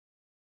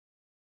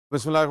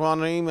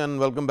Bismillahirrahmanirrahim and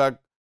welcome back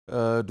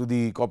to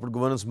the corporate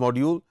governance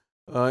module.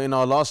 In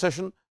our last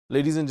session,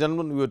 ladies and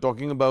gentlemen, we were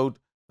talking about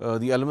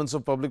the elements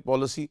of public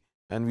policy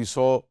and we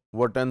saw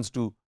what tends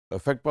to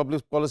affect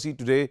public policy.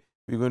 Today,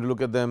 we are going to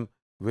look at them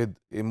with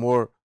a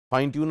more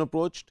fine-tuned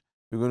approach.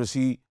 We are going to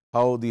see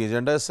how the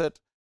agenda is set,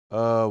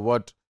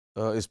 what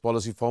is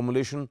policy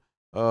formulation,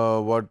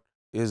 what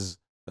is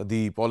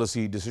the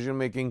policy decision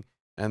making,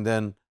 and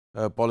then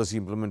policy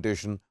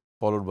implementation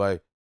followed by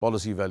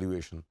policy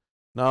evaluation.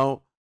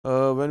 Now,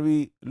 when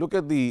we look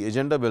at the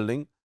agenda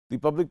building, the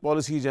public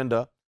policy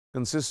agenda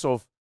consists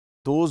of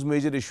those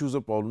major issues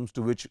or problems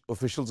to which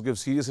officials give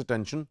serious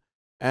attention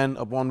and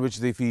upon which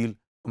they feel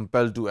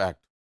compelled to act.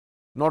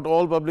 Not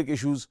all public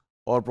issues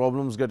or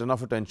problems get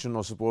enough attention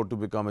or support to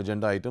become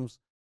agenda items.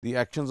 The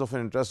actions of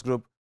an interest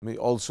group may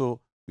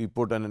also be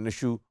put on an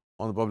issue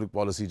on the public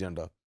policy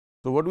agenda.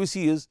 So, what we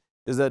see is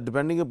that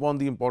depending upon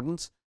the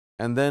importance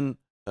and then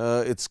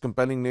its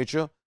compelling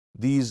nature,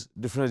 these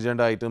different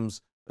agenda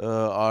items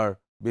are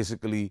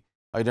basically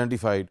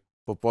identified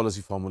for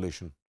policy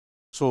formulation.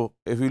 So,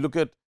 if we look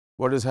at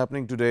what is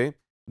happening today,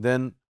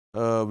 then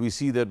we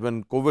see that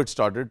when COVID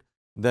started,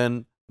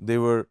 then there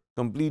were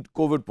complete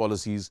COVID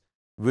policies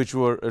which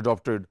were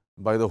adopted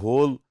by the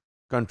whole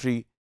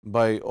country,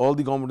 by all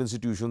the government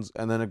institutions,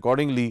 and then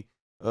accordingly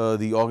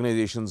the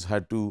organizations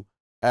had to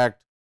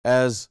act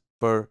as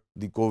per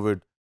the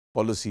COVID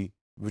policy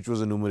which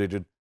was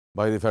enumerated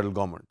by the federal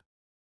government.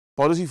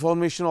 Policy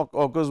formation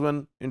occurs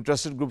when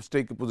interested groups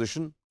take a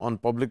position on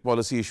public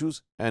policy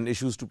issues and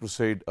issues to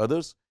persuade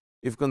others.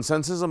 If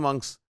consensus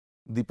amongst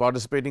the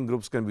participating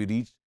groups can be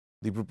reached,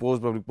 the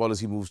proposed public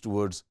policy moves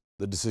towards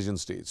the decision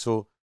stage.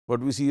 So,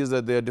 what we see is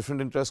that there are different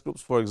interest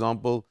groups. For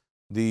example,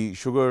 the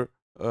sugar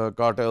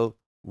cartel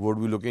would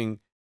be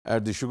looking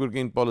at the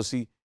sugarcane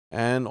policy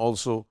and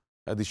also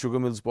at the sugar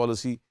mills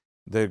policy.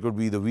 There could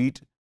be the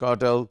wheat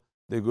cartel,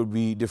 there could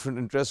be different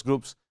interest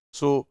groups.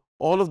 So,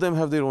 all of them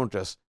have their own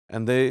interests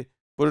and they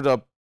put it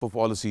up for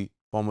policy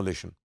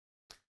formulation.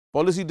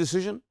 Policy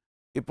decision.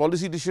 A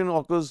policy decision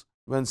occurs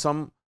when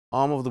some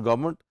arm of the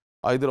government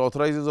either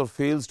authorizes or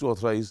fails to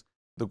authorize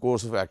the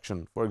course of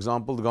action. For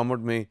example, the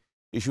government may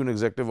issue an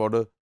executive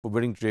order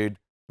forbidding trade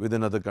with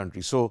another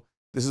country. So,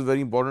 this is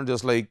very important,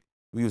 just like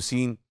we have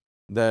seen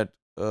that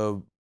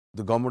the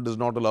government does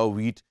not allow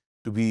wheat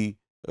to be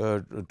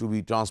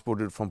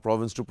transported from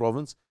province to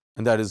province,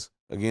 and that is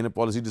again a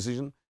policy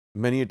decision.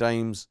 Many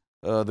times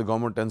the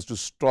government tends to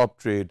stop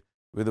trade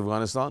with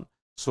Afghanistan.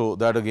 So,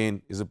 that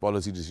again is a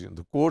policy decision.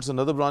 The courts,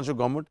 another branch of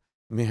government,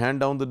 may hand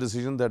down the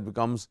decision that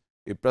becomes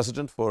a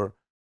precedent for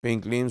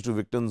paying claims to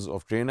victims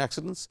of train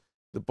accidents.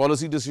 The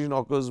policy decision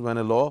occurs when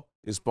a law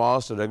is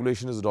passed, a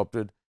regulation is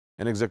adopted,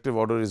 an executive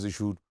order is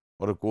issued,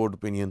 or a court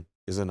opinion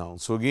is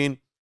announced. So, again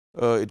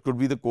it could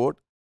be the court,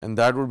 and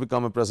that would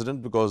become a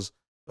precedent because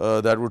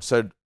that would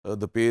set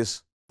the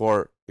pace,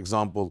 for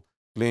example,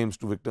 claims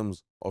to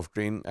victims of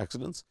train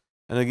accidents.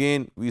 And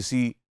again, we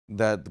see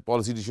that the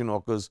policy decision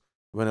occurs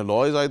when a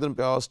law is either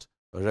passed,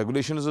 a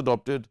regulation is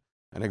adopted,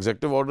 an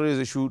executive order is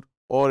issued,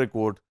 or a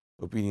court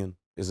opinion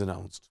is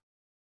announced.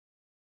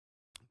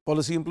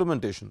 Policy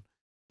implementation.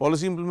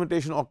 Policy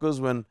implementation occurs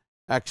when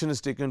action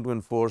is taken to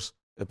enforce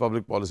a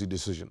public policy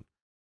decision.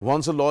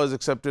 Once a law is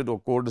accepted or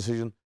court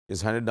decision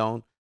is handed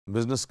down,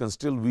 business can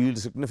still wield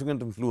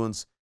significant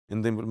influence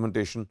in the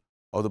implementation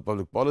of the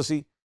public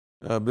policy.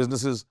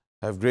 Businesses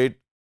have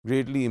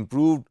greatly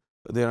improved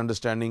their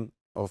understanding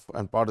of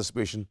and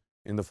participation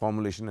in the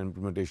formulation and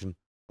implementation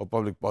of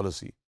public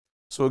policy.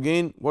 So,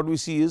 again what we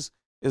see is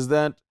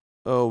that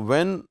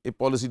when a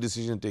policy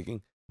decision is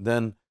taken,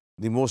 then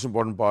the most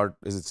important part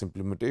is its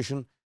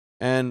implementation,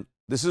 and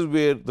this is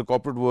where the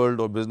corporate world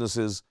or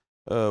businesses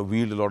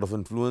wield a lot of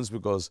influence,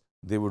 because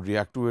they would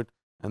react to it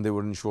and they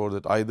would ensure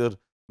that either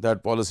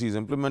that policy is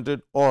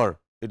implemented or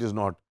it is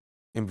not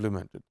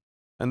implemented.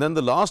 And then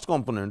the last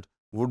component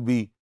would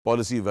be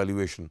policy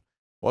evaluation.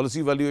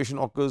 Policy evaluation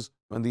occurs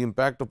when the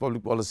impact of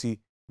public policy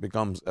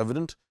becomes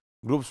evident.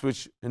 Groups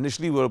which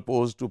initially were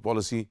opposed to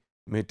policy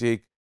may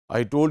take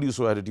 "I told you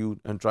so" attitude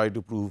and try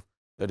to prove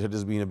that it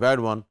has been a bad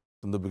one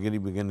from the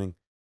beginning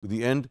to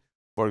the end.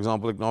 For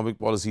example, economic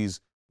policies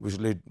which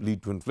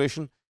lead to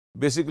inflation.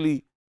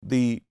 Basically,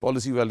 the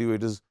policy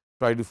evaluators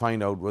try to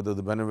find out whether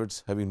the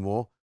benefits have been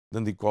more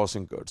than the costs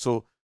incurred.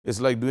 So, it's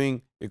like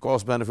doing a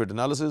cost benefit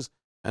analysis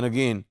and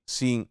again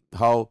seeing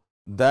how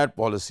that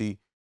policy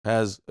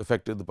has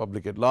affected the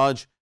public at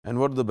large and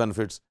what are the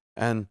benefits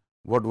and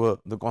what were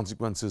the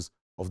consequences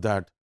of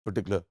that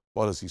particular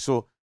policy.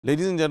 So,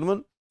 ladies and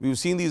gentlemen, we have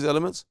seen these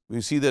elements. We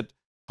see that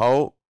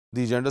how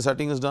the agenda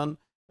setting is done,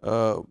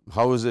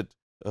 how is it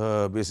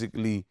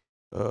basically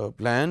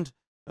planned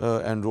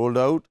and rolled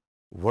out,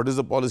 what is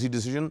the policy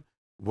decision,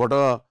 what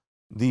are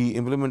the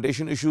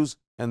implementation issues,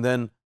 and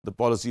then the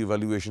policy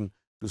evaluation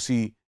to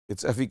see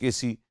its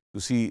efficacy, to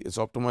see its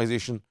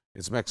optimization,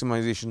 its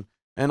maximization,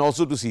 and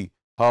also to see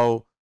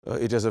how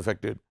it has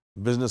affected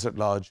business at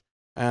large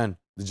and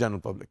the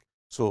general public.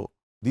 So,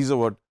 these are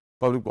what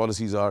public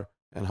policies are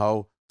and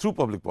how through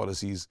public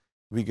policies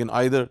we can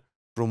either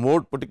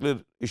promote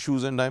particular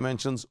issues and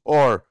dimensions,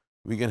 or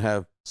we can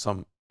have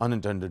some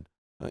unintended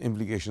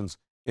implications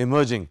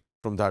emerging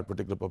from that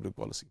particular public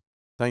policy.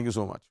 Thank you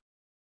so much.